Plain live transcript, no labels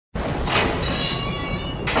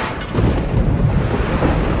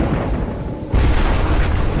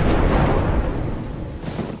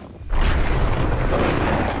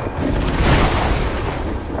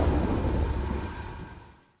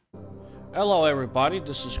Hello everybody,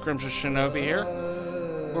 this is Crimson Shinobi here.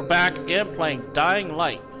 We're back again playing Dying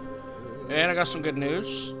Light. And I got some good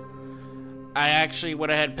news. I actually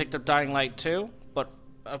went ahead and picked up Dying Light 2, but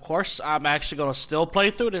of course I'm actually going to still play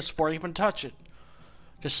through this before I even touch it.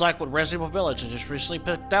 Just like with Resident Evil Village, I just recently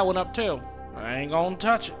picked that one up too. I ain't going to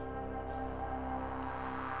touch it.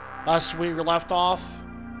 Last we left off,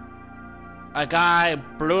 a guy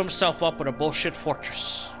blew himself up with a bullshit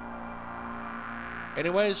fortress.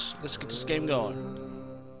 Anyways, let's get this game going.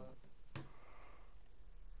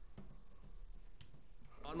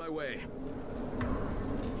 On my way.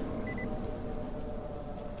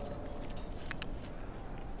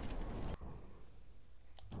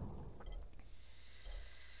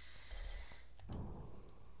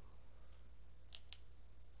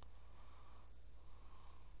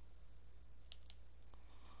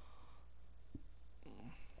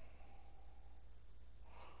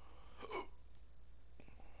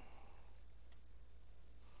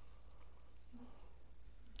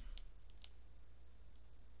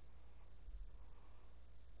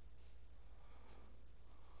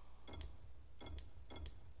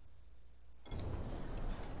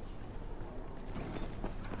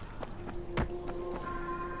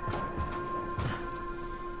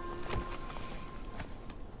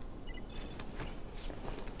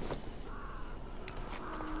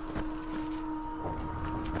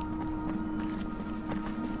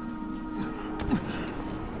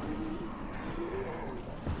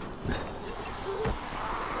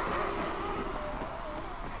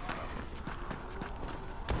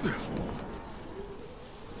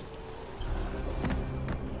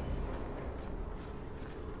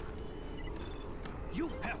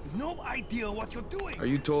 No idea what you're doing! Are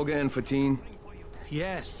you Tolga and Fatine?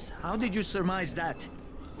 Yes. How did you surmise that?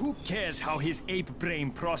 Who cares how his ape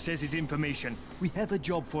brain processes information? We have a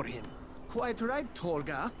job for him. Quite right,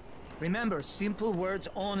 Tolga. Remember, simple words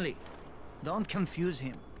only. Don't confuse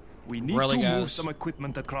him. We need to move some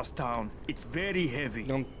equipment across town. It's very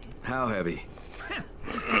heavy. How heavy?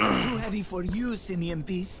 Too heavy for you, Simian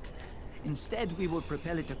Beast. Instead, we will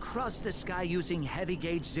propel it across the sky using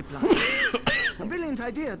heavy-gauge ziplines. A brilliant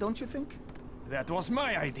idea, don't you think? That was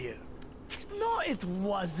my idea. No, it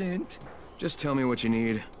wasn't. Just tell me what you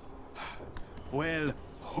need. Well,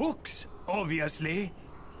 hooks, obviously.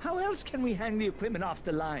 How else can we hang the equipment off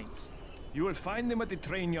the lines? You will find them at the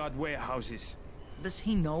train yard warehouses. Does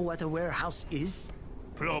he know what a warehouse is?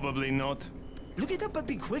 Probably not. Look it up, but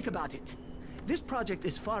be quick about it. This project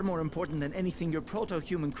is far more important than anything your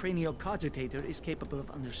proto-human cranial cogitator is capable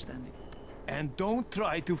of understanding. And don't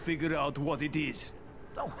try to figure out what it is.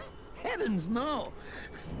 Oh, heavens no!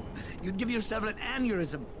 You'd give yourself an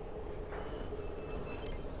aneurysm.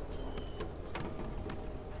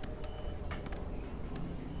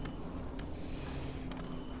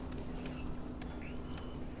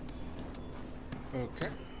 Okay.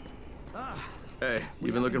 Hey,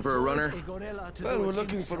 you been looking for a runner? Well, we're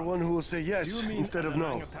looking for one who will say yes instead of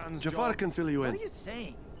no. Jafar can fill you in. What are you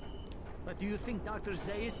saying? But do you think Dr.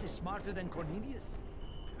 Zaius is smarter than Cornelius?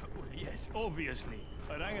 Well, yes, obviously.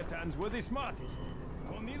 Orangutans were the smartest.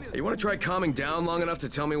 Hey, you want to try calming down long enough to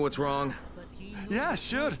tell me what's wrong? Yeah,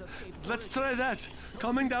 sure. Let's try that.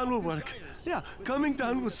 Calming down will work. Yeah, calming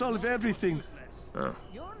down will solve everything. Oh.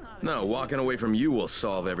 No, walking away from you will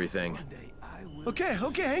solve everything. Okay,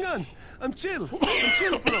 hang on. I'm chill,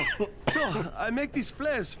 bro. So, I make these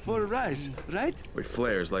flares for Rais, right? Wait,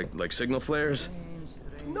 flares? Like signal flares?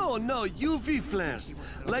 No, UV flares.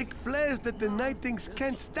 Like flares that the Night Things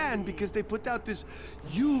can't stand because they put out this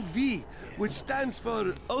UV, which stands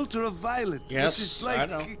for ultraviolet. Yes, which is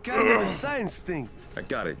like kind of a science thing. I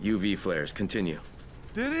got it. UV flares. Continue.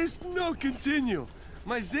 There is no continue.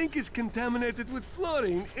 My zinc is contaminated with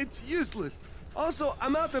fluorine. It's useless. Also,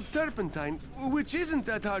 I'm out of turpentine, which isn't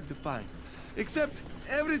that hard to find. Except,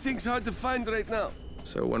 everything's hard to find right now.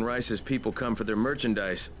 So when Rice's people come for their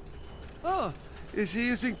merchandise... Oh, is he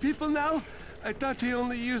using people now? I thought he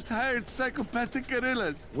only used hired psychopathic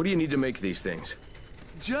gorillas. What do you need to make these things?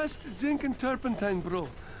 Just zinc and turpentine, bro.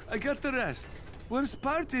 I got the rest. Worst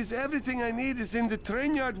part is everything I need is in the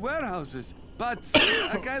train yard warehouses. But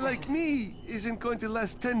a guy like me isn't going to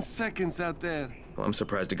last 10 seconds out there. Well, I'm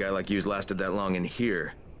surprised a guy like you's lasted that long in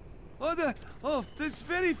here. Oh, that's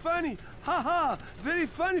very funny. Ha! Very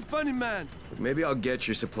funny man. Maybe I'll get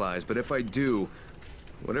your supplies, but if I do,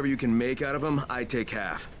 whatever you can make out of them, I take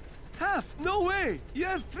half. Half? No way!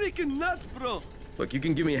 You're freaking nuts, bro. Look, you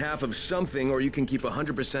can give me half of something, or you can keep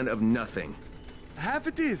 100% of nothing. Half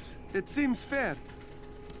it is. It seems fair.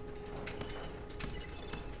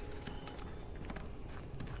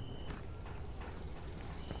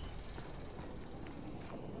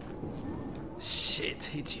 shit,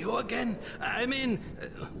 it's you again? I mean,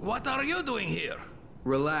 what are you doing here?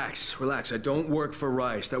 Relax, relax. I don't work for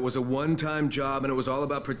Rice. That was a one-time job, and it was all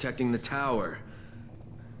about protecting the tower.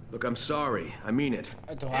 Look, I'm sorry. I mean it.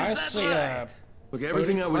 Do I see a... Look,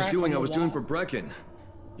 everything I was doing wall? for Brecken.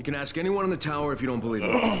 You can ask anyone in the tower if you don't believe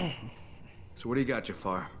it. So what do you got,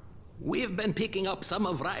 Jafar? We've been picking up some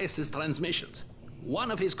of Rice's transmissions.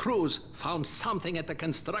 One of his crews found something at the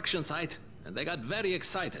construction site, and they got very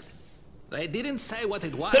excited. They didn't say what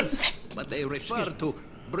it was, but they referred to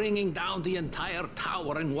bringing down the entire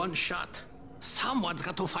tower in one shot. Someone's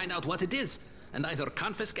got to find out what it is, and either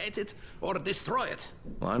confiscate it or destroy it.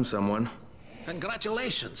 Well, I'm someone.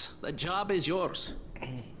 Congratulations. The job is yours.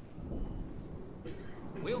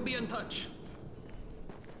 We'll be in touch.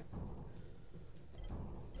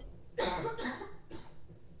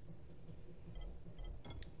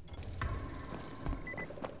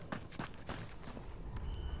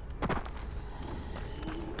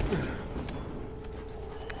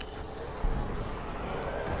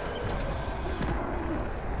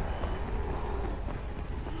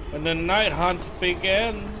 And the night hunt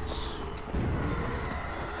begins.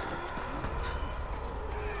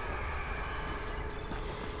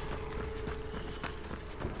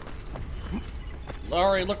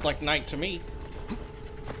 Already looked like night to me.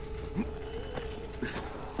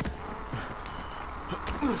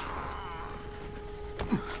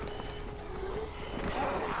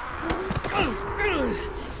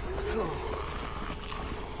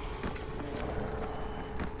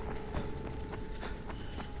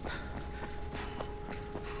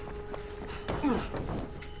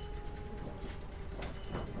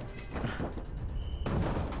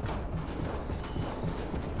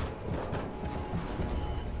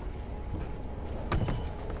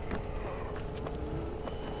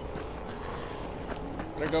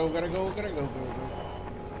 Gotta go.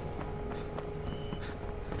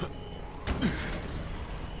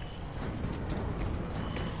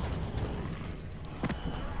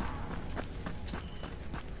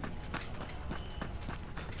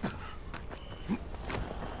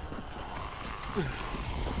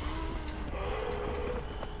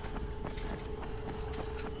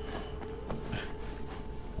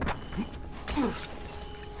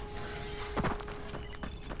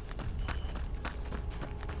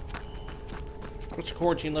 What's the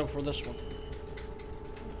quarantine level for this one?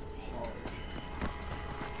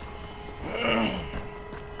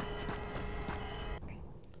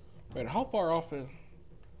 Wait, how far off is...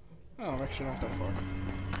 Oh, I'm actually not that far.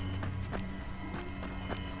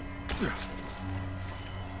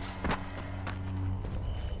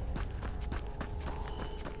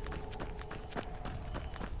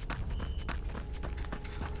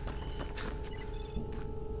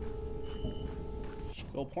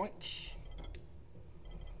 Skill points.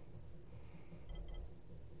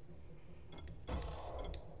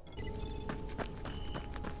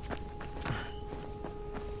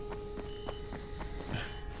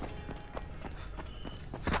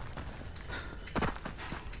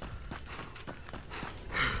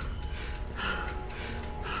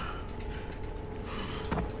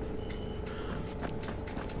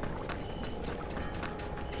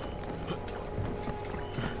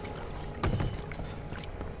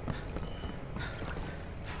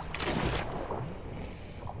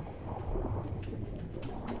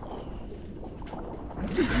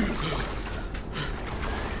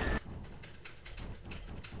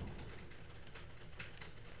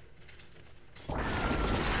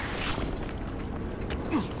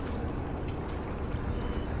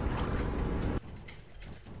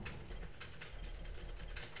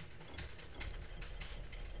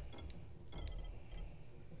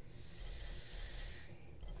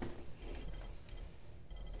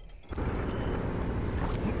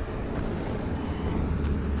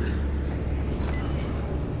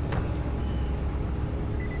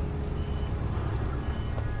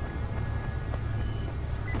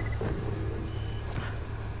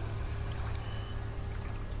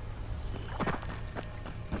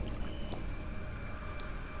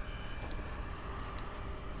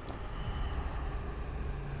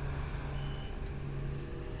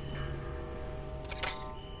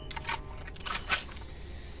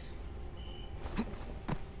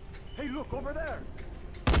 Hey, look, over there!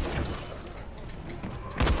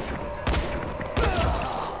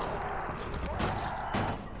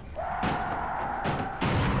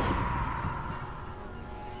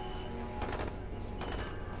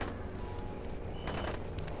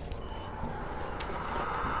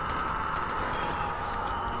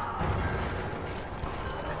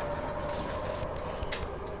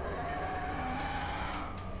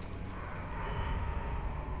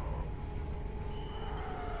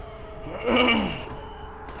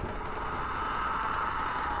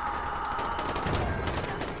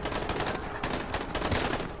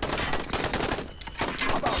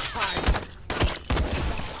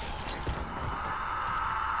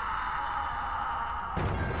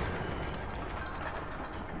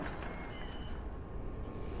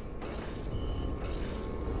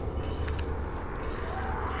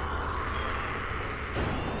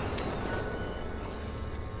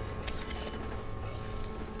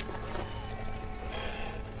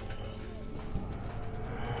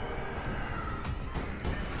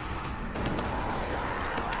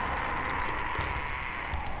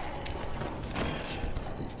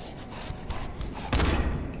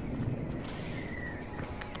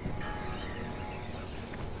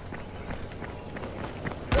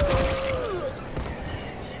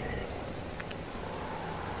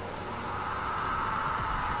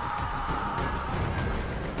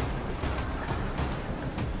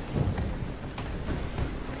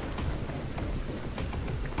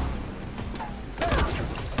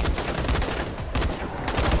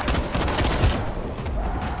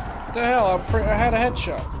 What the hell? I had a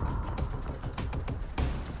headshot.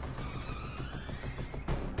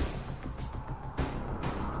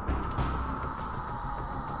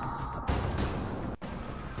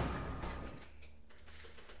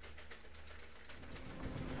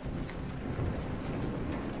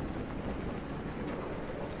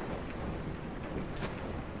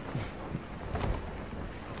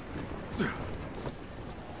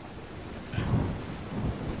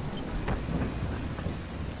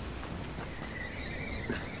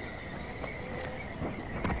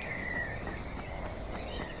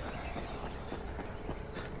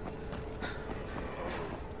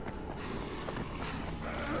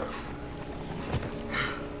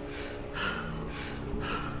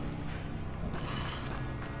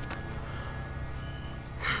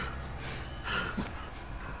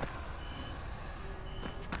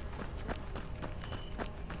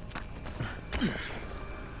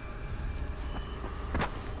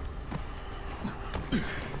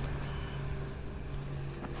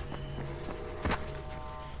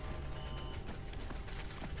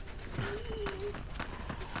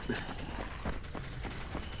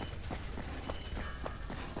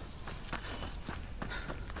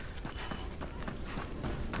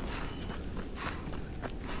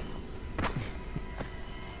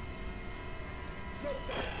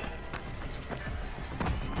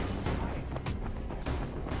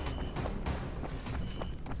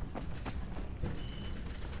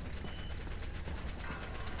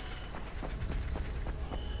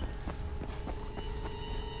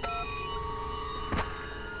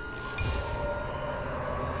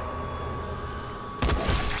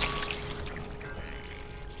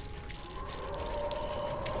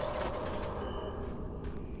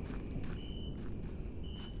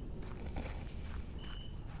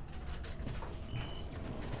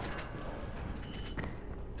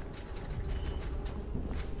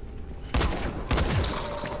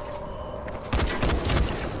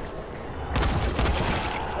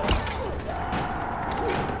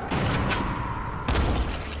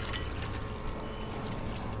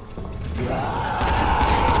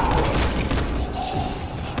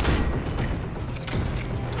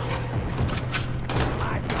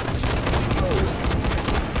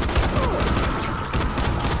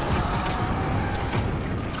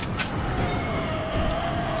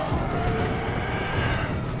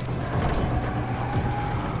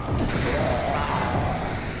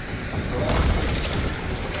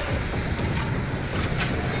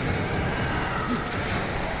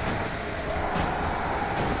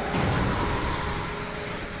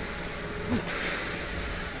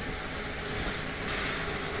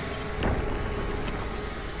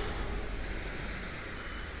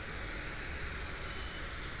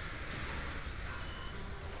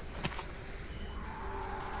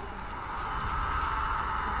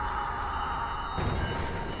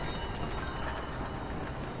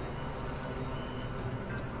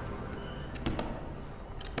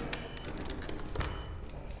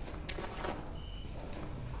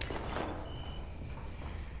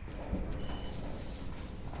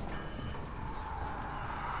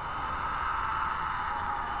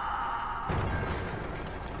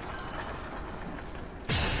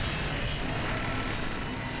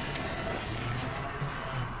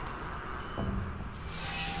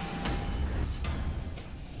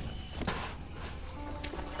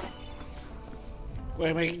 Wait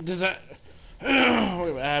a minute, does that... Wait a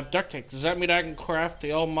minute, I have duct tape. Does that mean I can craft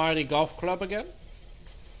the almighty golf club again?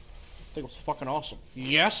 I think it was fucking awesome.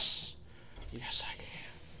 Yes! Yes, I can.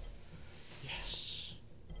 Yes.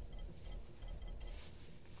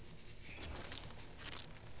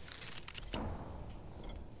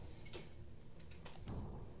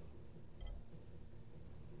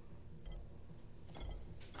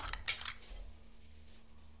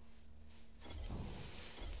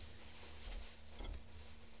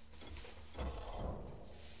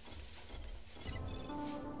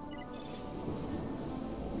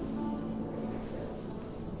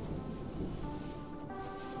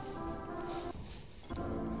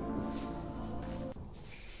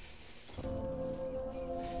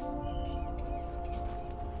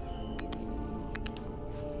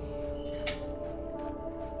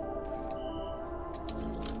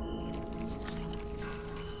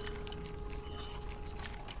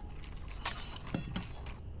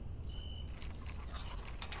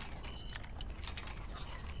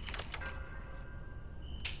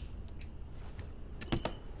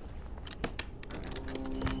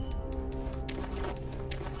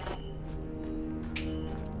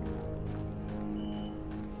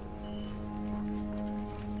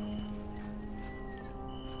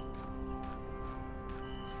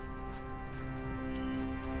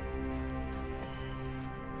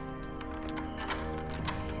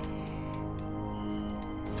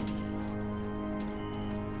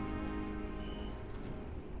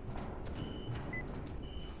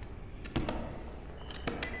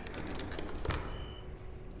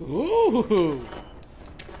 Ooh.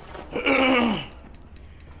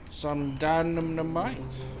 Some dynamite.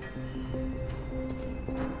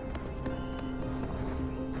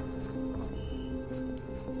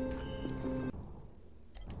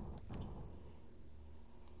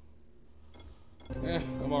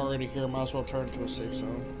 I'm already here. Might as well turn to a safe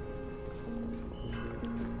zone.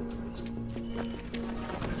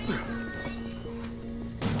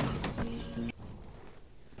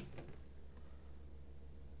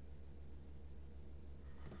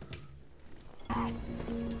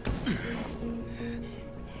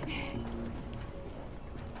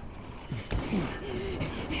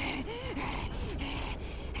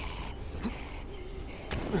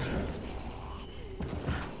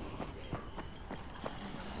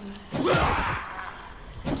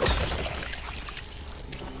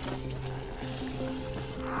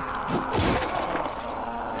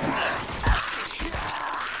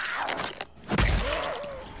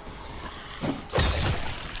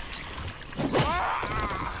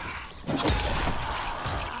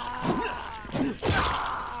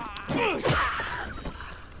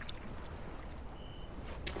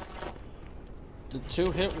 The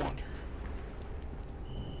two-hit wonder.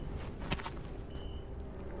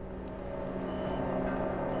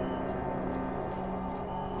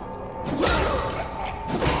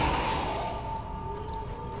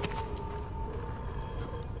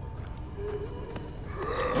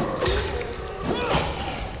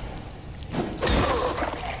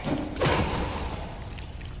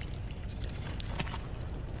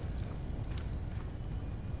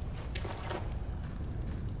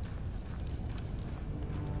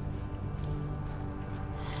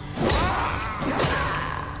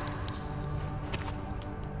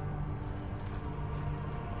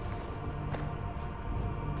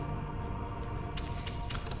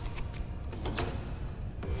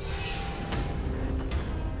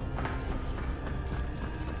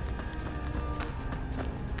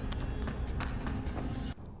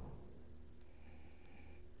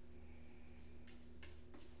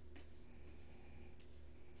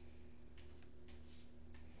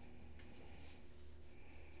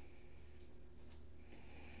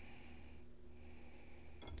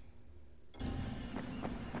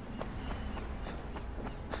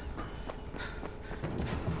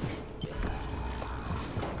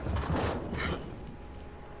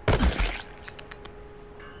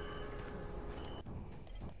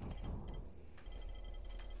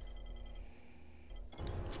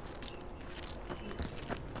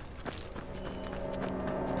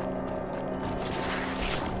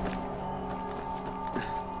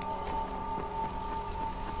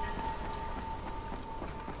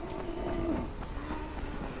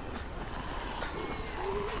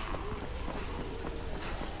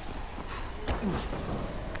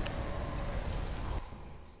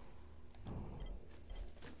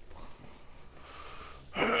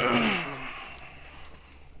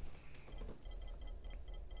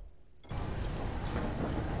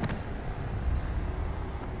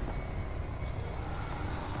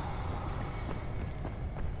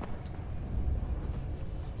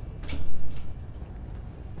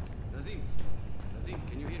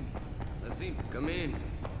 Can you hear me? Nazim, come in.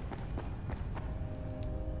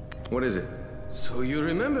 What is it? So you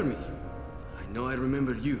remember me? I know I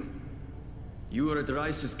remember you. You were at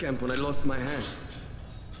Rice's camp when I lost my hand.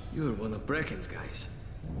 You were one of Brecken's guys.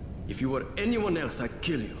 If you were anyone else, I'd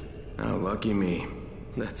kill you. Oh, lucky me.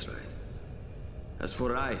 That's right. As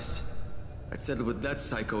for Rice, I'd settle with that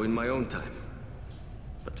psycho in my own time.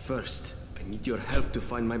 But first, I need your help to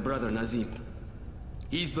find my brother Nazim.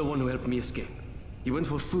 He's the one who helped me escape. He went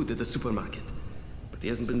for food at the supermarket, but he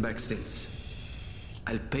hasn't been back since.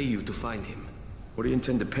 I'll pay you to find him. What do you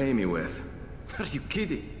intend to pay me with? Are you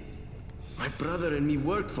kidding? My brother and me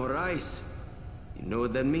worked for Rice. You know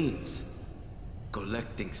what that means?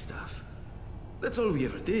 Collecting stuff. That's all we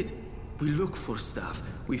ever did. We look for stuff,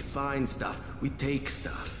 we find stuff, we take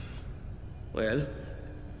stuff. Well,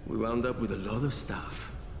 we wound up with a lot of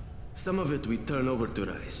stuff. Some of it we turned over to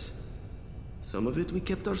Rice. Some of it we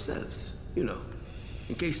kept ourselves, you know,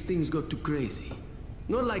 in case things got too crazy.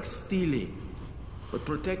 Not like stealing, but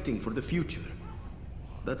protecting for the future.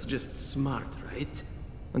 That's just smart, right?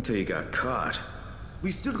 Until you got caught.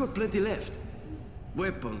 We still got plenty left.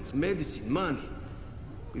 Weapons, medicine, money.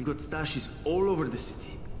 We've got stashes all over the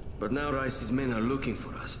city. But now Rice's men are looking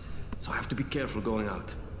for us, so I have to be careful going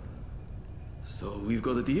out. So we've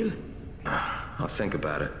got a deal? I'll think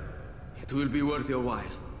about it. It will be worth your while.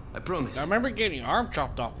 I promise. I remember getting your arm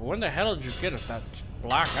chopped off, but when the hell did you get it? That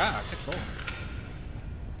black eye? Good lord.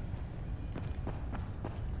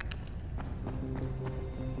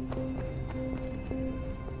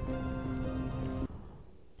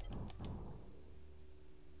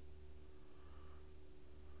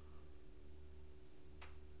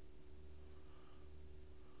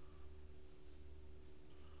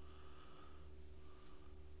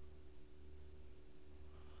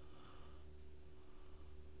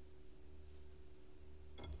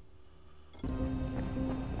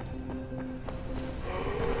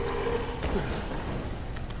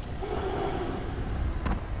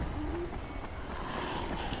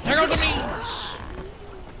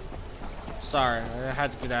 Sorry, I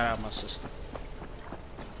had to get that out of my system.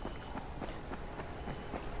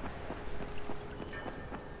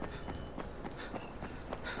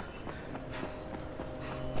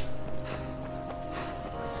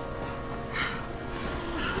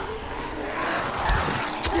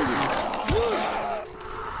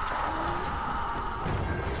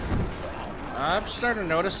 I'm starting to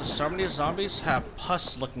notice that some of these zombies have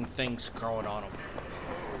pus-looking things growing on them.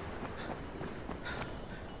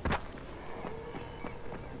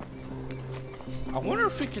 I wonder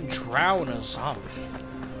if we can drown a zombie.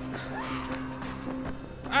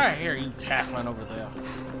 I hear you cackling over there.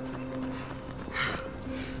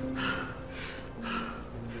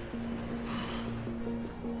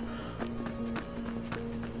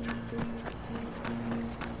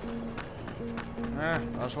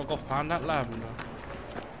 Might as well go find that lavender.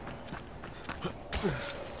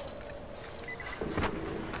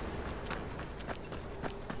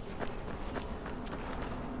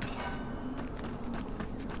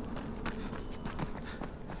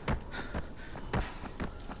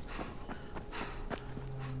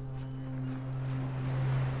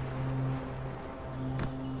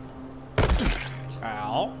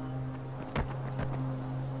 Ow.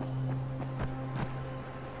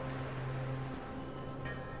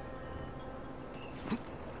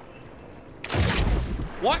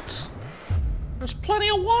 What? There's plenty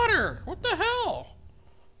of water. What the hell?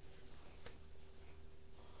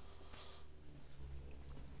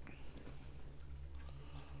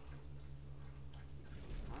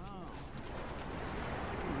 Wow.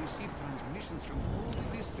 I can receive transmissions from all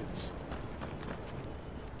the distance.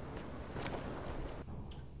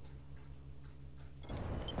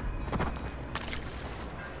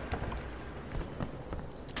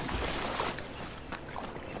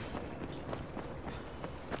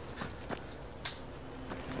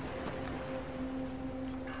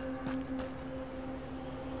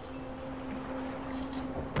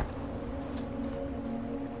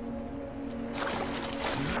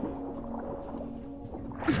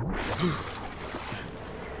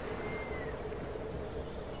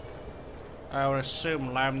 I would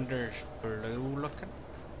assume lavender's blue looking.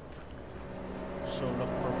 So look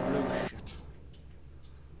for blue shit.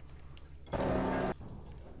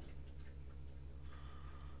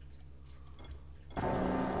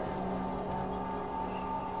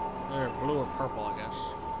 They're blue or purple, I guess.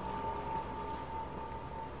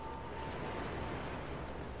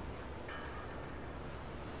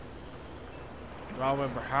 I don't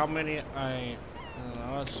remember how many I don't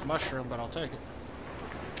know, it's mushroom, but I'll take it.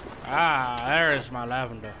 Ah, there is my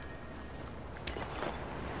lavender.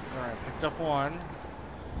 Alright, picked up one.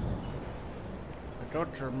 I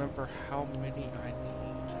don't remember how many I need.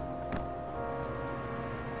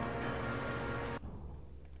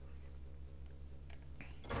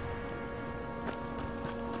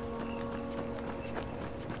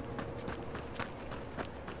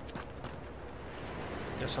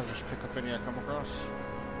 Guess I'll just pick up any I come across.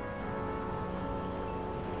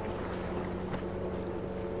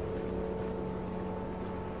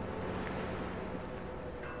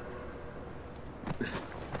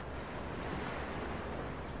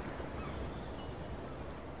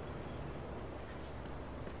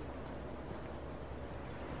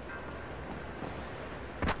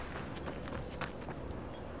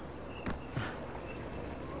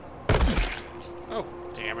 Oh,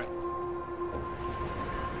 damn it.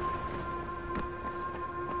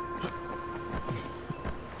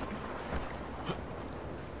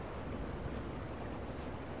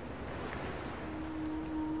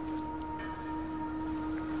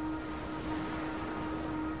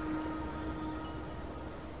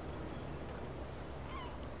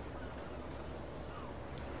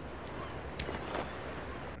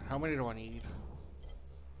 How many do I need?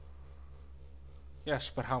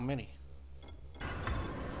 Yes, but how many?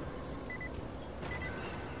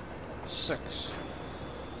 6.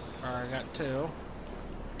 Alright, I got 2. There's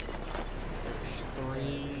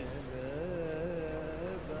 3.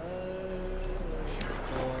 There's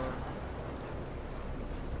 4.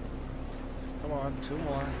 Come on, 2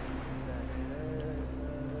 more.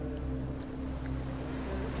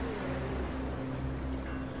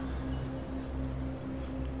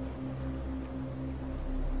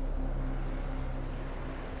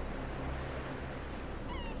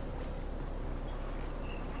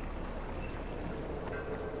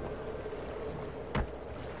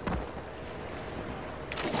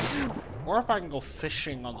 Or if I can go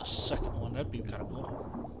fishing on the second one, that'd be kind of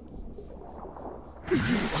cool.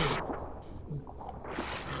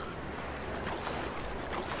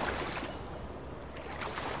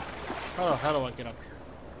 How do I get up here?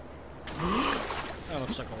 That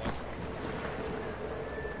looks like a way.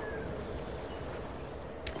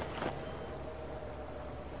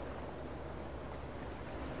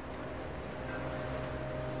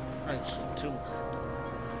 Alright, so 2 more.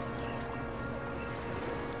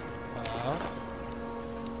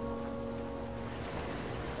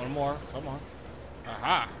 One more, come on.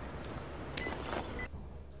 Aha!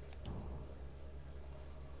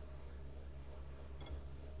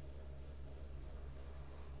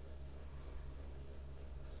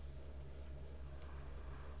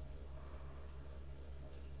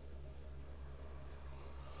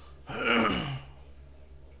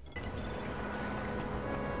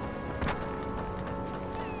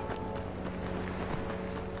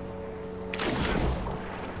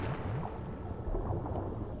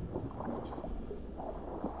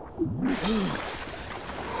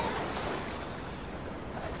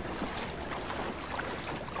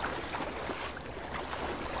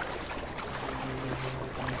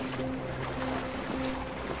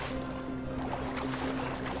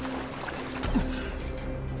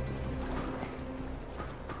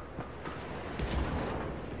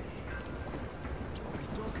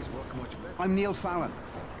 I'm Neil Fallon.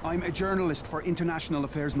 I'm a journalist for International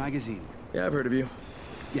Affairs magazine. Yeah, I've heard of you.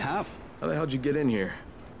 You have? How the hell'd you get in here?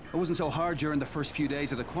 It wasn't so hard during the first few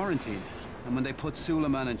days of the quarantine. And when they put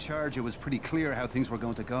Suleiman in charge, it was pretty clear how things were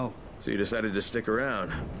going to go. So you decided to stick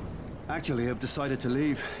around? Actually, I've decided to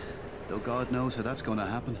leave. Though God knows how that's going to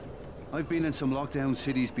happen. I've been in some lockdown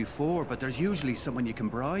cities before, but there's usually someone you can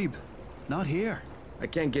bribe. Not here. I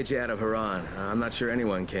can't get you out of Haran. I'm not sure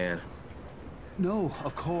anyone can. No,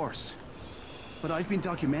 of course. But I've been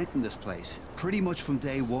documenting this place, pretty much from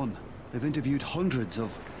day one. I've interviewed hundreds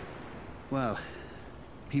of... well,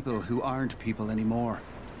 people who aren't people anymore.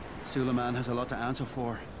 Suleiman has a lot to answer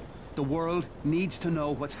for. The world needs to know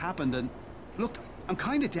what's happened and... Look, I'm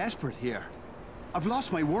kinda desperate here. I've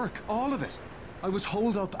lost my work, all of it. I was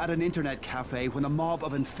holed up at an internet cafe when a mob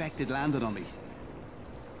of infected landed on me.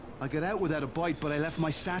 I got out without a bite, but I left my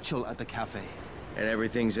satchel at the cafe. And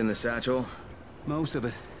everything's in the satchel? Most of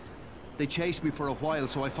it. They chased me for a while,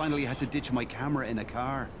 so I finally had to ditch my camera in a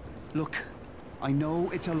car. Look, I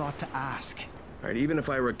know it's a lot to ask. Alright, even if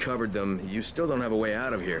I recovered them, you still don't have a way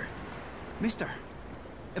out of here. Mister,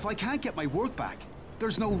 if I can't get my work back,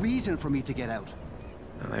 there's no reason for me to get out.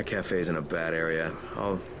 Now, that cafe's in a bad area.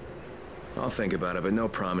 I'll think about it, but no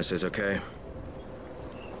promises, okay?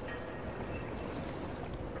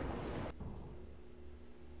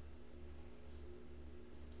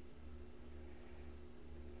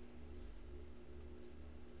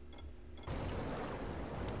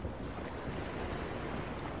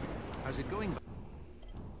 How's it going?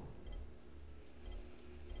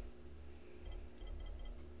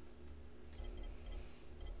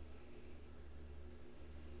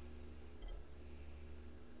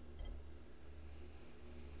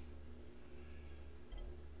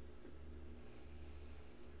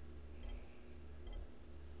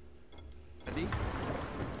 Ready?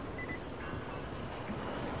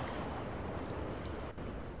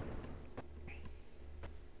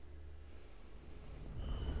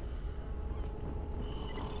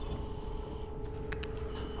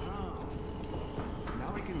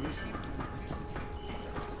 Now I can receive transmissions.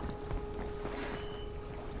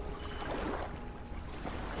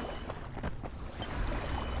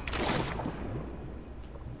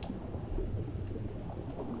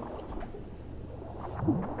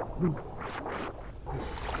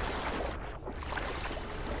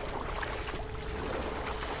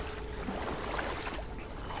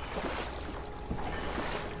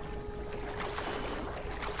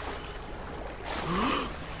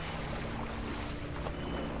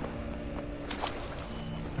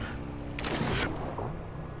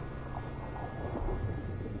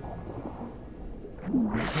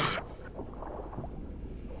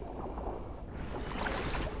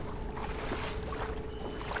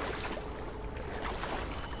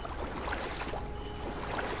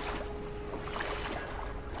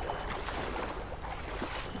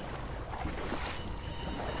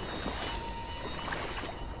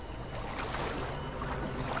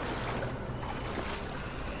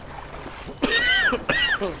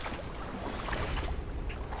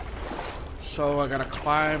 So I gotta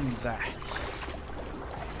climb that.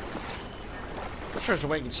 I'm sure there's a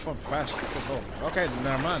way you can swim faster. Oh, okay,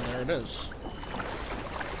 never mind. There it is.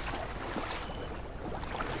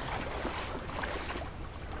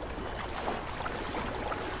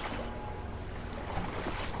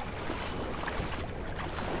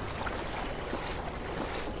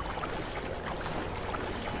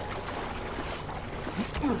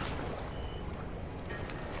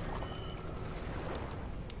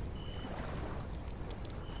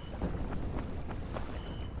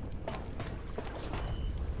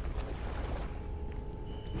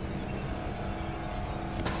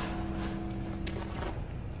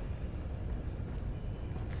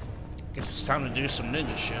 Guess it's time to do some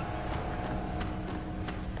ninja shit.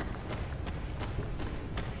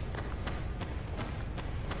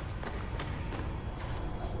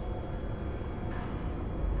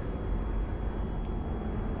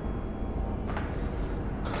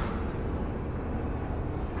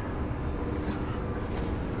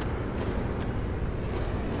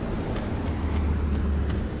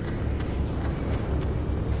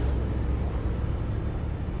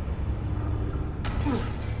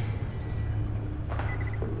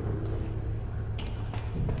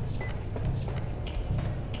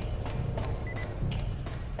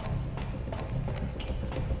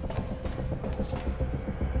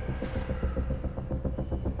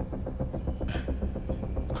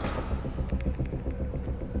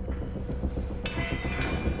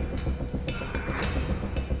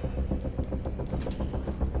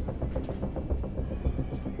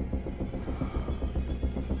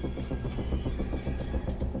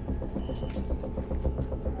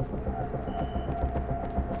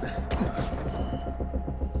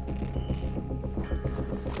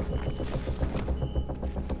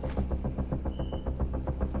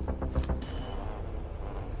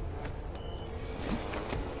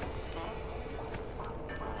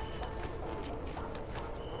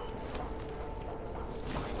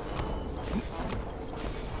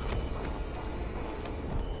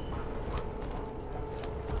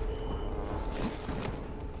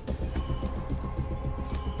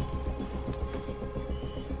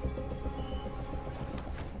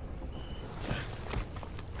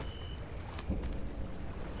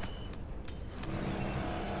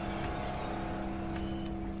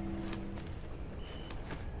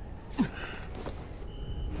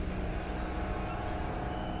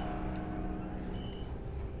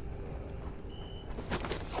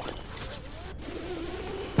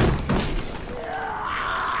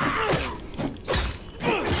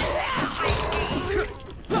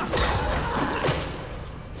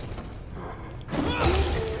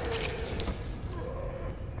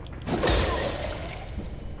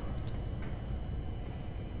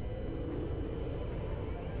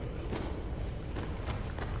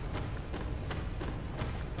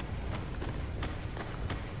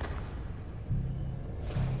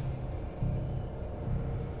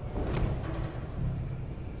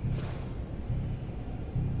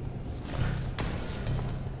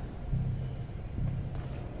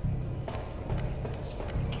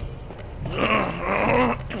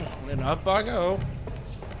 And up I go.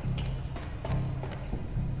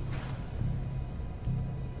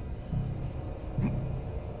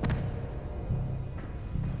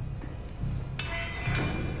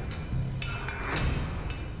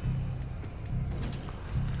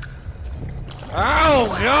 Oh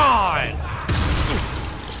God!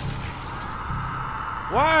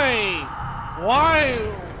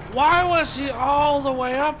 Why was he all the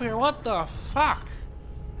way up here? What the fuck?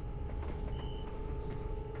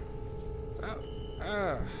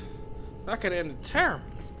 That could end terribly.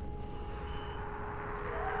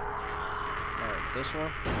 Alright, this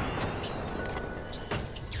one.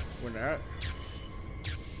 We're not.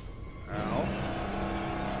 Ow.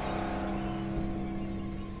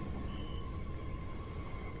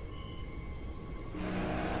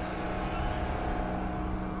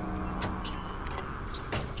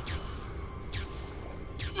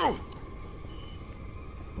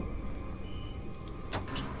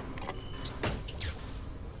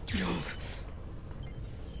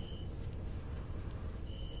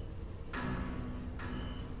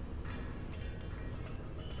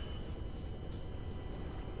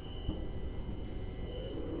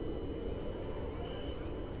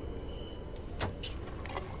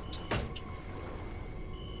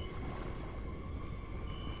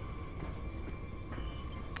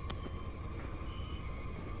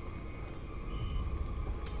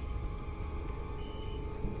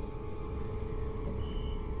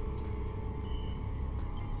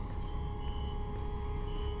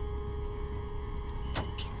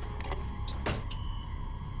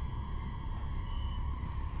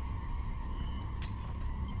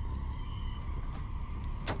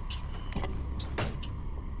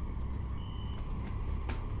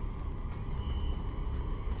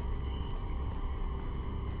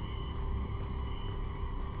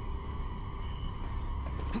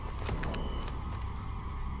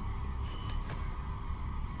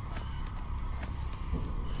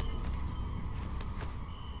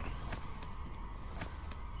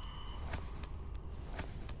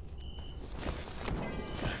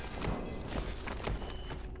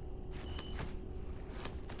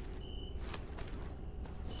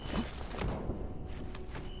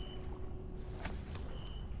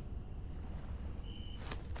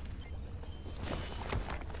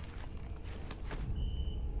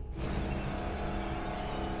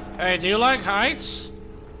 Hey, do you like heights?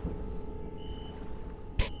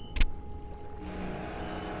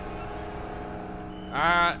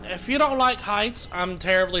 If you don't like heights, I'm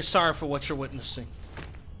terribly sorry for what you're witnessing.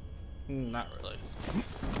 Not really.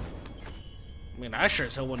 I mean, I sure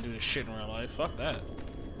as hell wouldn't do this shit in real life. Fuck that.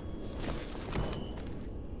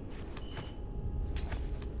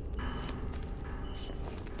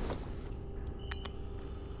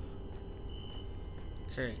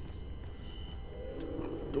 Okay.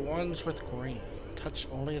 The ones with green. Touch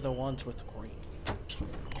only the ones with green.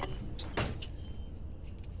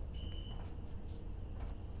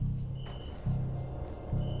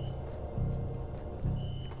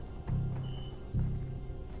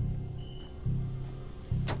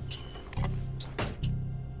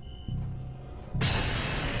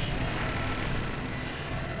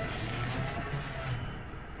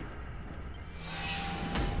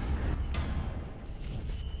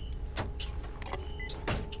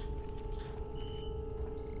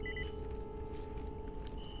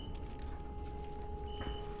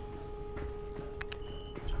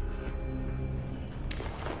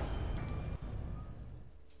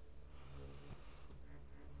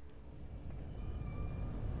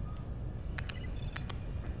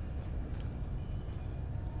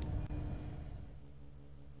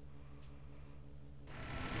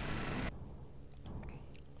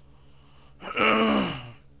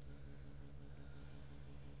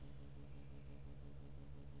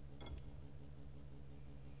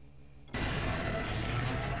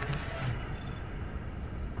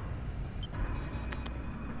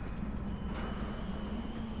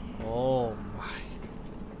 Oh my.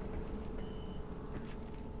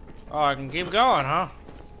 Oh, I can keep going, huh?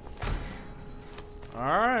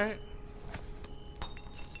 Alright.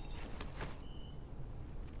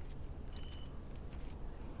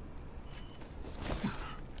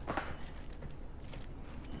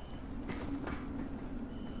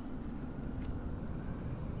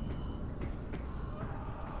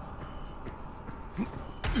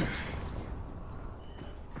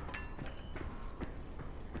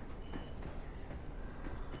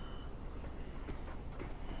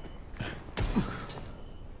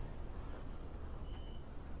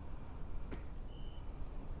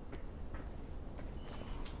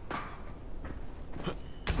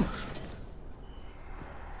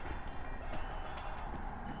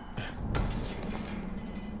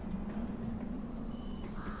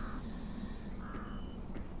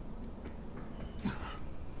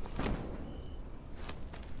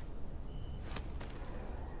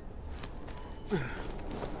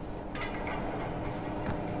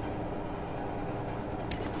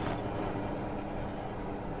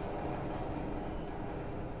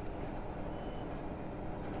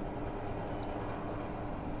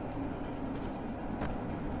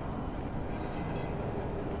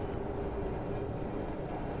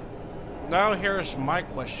 Now here's my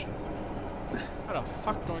question. How the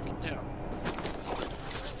fuck do I get down?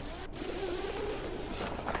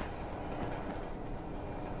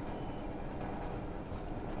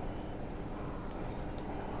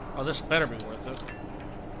 Oh, this better be worth it.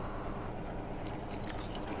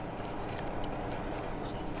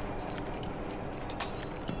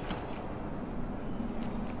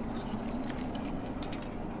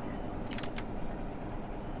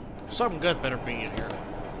 Something good better be in here.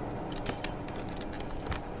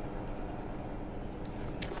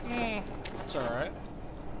 It's alright.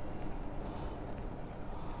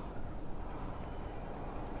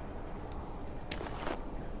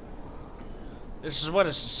 This is what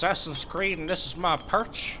is Assassin's Creed, and this is my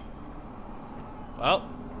perch. Well,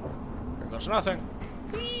 here goes nothing.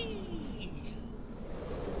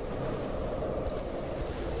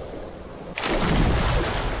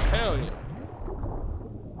 Hell yeah.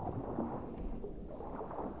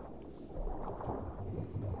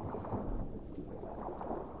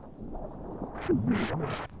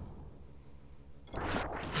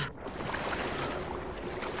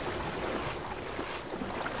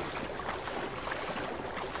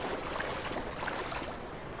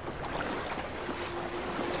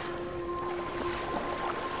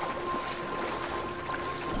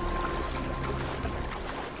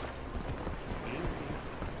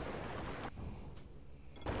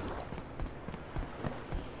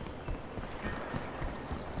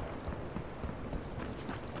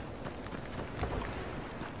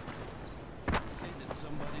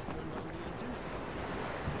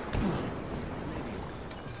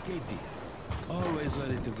 Katie, always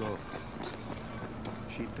ready to go.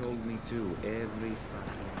 She told me to every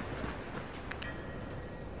fucking...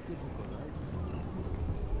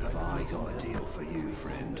 Have I got a deal for you,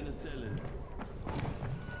 friend?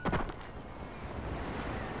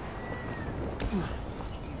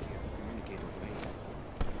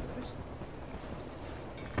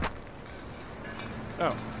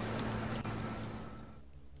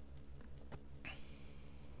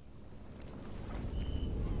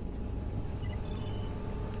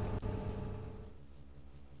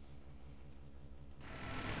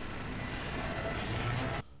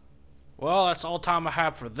 Well, that's all time I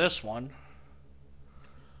have for this one.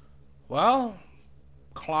 Well,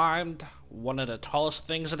 climbed one of the tallest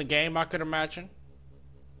things in the game I could imagine.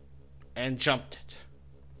 And jumped it.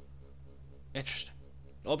 Interesting.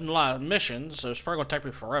 Opened a lot of missions, so it's probably going to take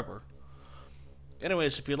me forever.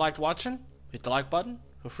 Anyways, if you liked watching, hit the like button.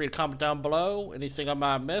 Feel free to comment down below anything I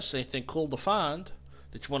might have missed, anything cool to find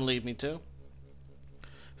that you want to lead me to.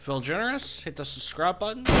 Feel generous, hit the subscribe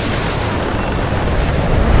button.